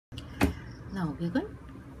Now we're going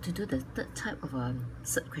to do the third type of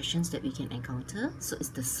surd questions that we can encounter. So it's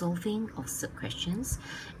the solving of surd questions,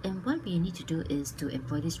 and what we need to do is to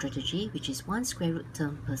employ this strategy, which is one square root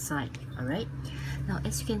term per side. Alright, now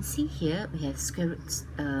as you can see here, we have square root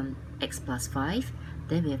x plus 5,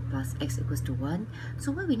 then we have plus x equals to 1.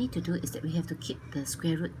 So what we need to do is that we have to keep the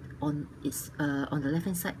square root on the left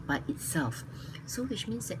hand side by itself, so which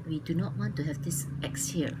means that we do not want to have this x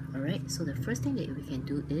here. Alright, so the first thing that we can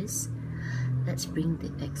do is let's bring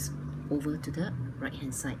the x over to the right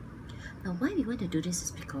hand side. Now why we want to do this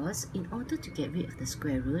is because in order to get rid of the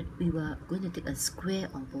square root, we were going to take a square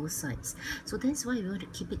on both sides. So that's why we want to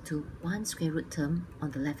keep it to one square root term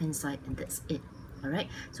on the left hand side, and that's it. Alright,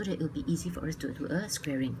 so that it will be easy for us to do a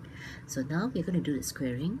squaring. So now we're going to do the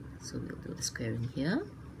squaring. So we'll do the squaring here.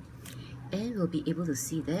 And we'll be able to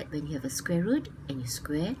see that when you have a square root and you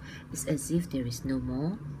square, it's as if there is no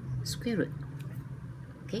more square root.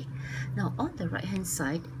 Okay, now on the right hand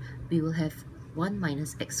side, we will have 1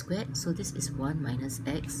 minus x squared. So this is 1 minus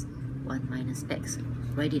x, 1 minus x.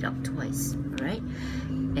 Write it out twice, alright?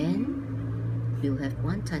 And we will have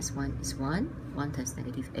 1 times 1 is 1, 1 times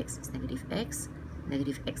negative x is negative x,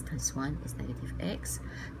 negative x times 1 is negative x,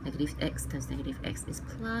 negative x times negative x is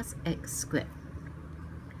plus x squared.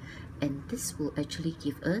 And this will actually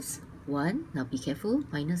give us 1, now be careful,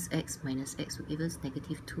 minus x will give us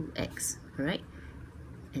negative 2x, alright?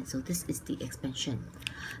 And so this is the expansion.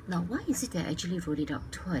 Now why is it that I actually wrote it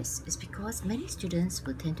out twice? It's because many students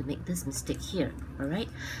will tend to make this mistake here, alright?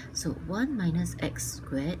 So 1 minus x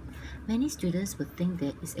squared, many students will think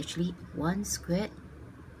that it's actually 1 squared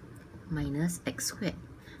minus x squared.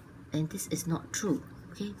 And this is not true,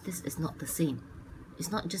 okay? This is not the same. It's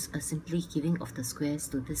not just a simply giving of the squares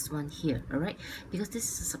to this one here, alright? Because this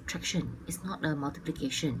is a subtraction, it's not a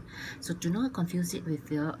multiplication. So do not confuse it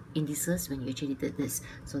with your indices when you actually did this.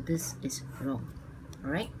 So this is wrong,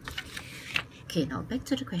 alright? Okay, now back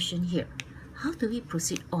to the question here. How do we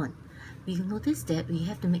proceed on? We notice that we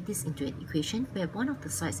have to make this into an equation where one of the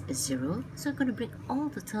sides is 0. So I'm going to bring all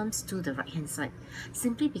the terms to the right hand side,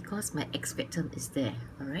 simply because my x squared term is there,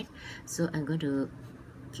 alright? So I'm going to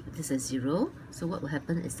keep this as 0. So what will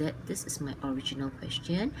happen is that this is my original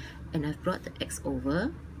question, and I've brought the x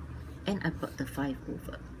over and I brought the 5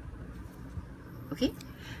 over. Okay,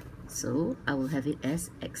 so I will have it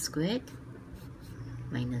as x squared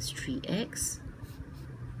minus 3x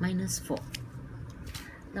minus 4.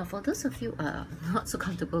 Now for those of you who are not so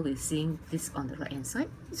comfortable with seeing this on the right hand side,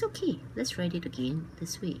 it's okay. Let's write it again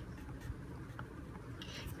this way.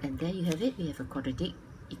 And there you have it. We have a quadratic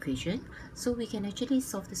equation. So we can actually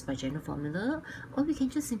solve this by general formula, or we can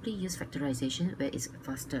just simply use factorization where it's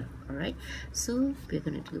faster. Alright, so we're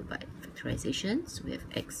going to do by factorization. So we have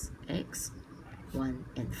x, 1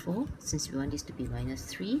 and 4. Since we want this to be minus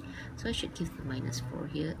 3, so I should give the minus 4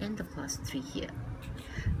 here and the plus 3 here.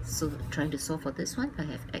 So trying to solve for this one, I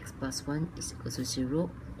have x plus 1 is equal to 0,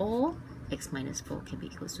 or x minus 4 can be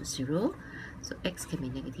equal to 0. So x can be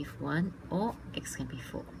negative 1 or x can be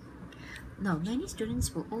 4. Now, many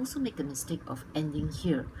students will also make the mistake of ending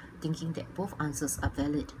here, thinking that both answers are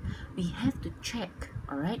valid. We have to check,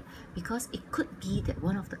 alright, because it could be that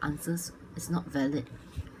one of the answers is not valid.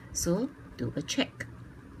 So, do a check.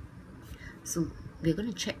 So, we're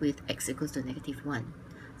going to check with x equals to negative 1.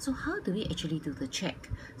 So, how do we actually do the check?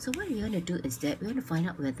 So, what we want to do is that we want to find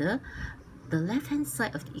out whether the left-hand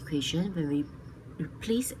side of the equation, when we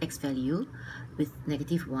replace x value with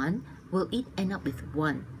negative 1, will it end up with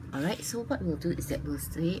 1? Alright, so what we'll do is that we'll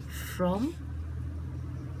say from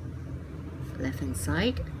left hand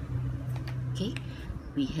side, okay,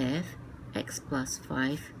 we have x plus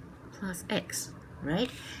 5 plus x,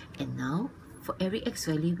 right? And now for every x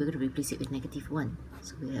value, we're going to replace it with negative 1.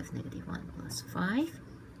 So we have negative 1 plus 5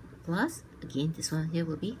 plus, again, this one here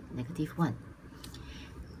will be negative 1.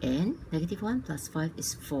 And negative 1 plus 5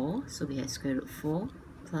 is 4, so we have square root 4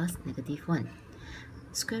 plus negative 1.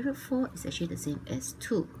 Square root 4 is actually the same as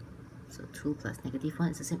 2. So 2 plus negative 1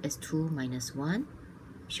 is the same as 2 minus 1,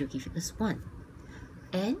 which will give us 1.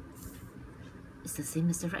 And it's the same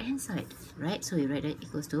as the right hand side, right? So we write that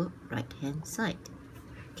equals to right hand side.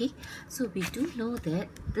 Okay, so we do know that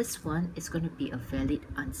this one is going to be a valid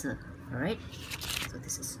answer, alright? So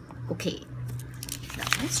this is okay. Now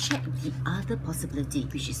let's check the other possibility,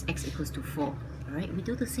 which is x equals to 4. Alright, we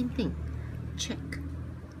do the same thing. Check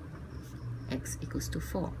x equals to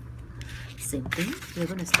 4. Same thing, we're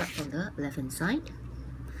going to start from the left hand side.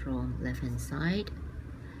 From left hand side,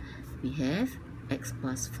 we have x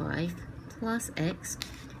plus 5 plus x.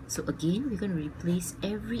 So again, we're going to replace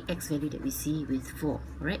every x value that we see with 4.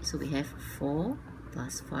 Alright, so we have 4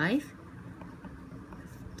 plus 5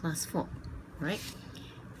 plus 4. right?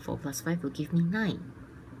 4 plus 5 will give me 9.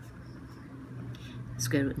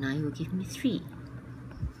 Square root 9 will give me 3.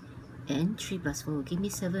 And 3 plus 4 will give me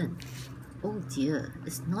 7. Oh dear,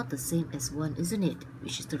 it's not the same as 1, isn't it?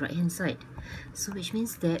 Which is the right hand side. So which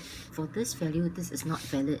means that for this value, this is not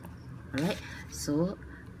valid. Alright, so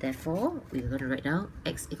therefore, we're going to write down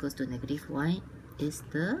x equals to negative y is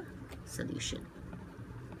the solution.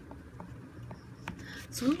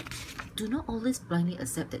 So do not always blindly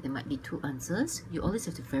accept that there might be two answers. You always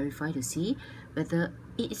have to verify to see whether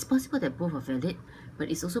it is possible that both are valid,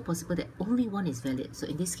 but it's also possible that only one is valid. So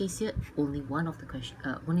in this case here, only one of the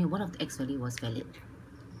x value was valid.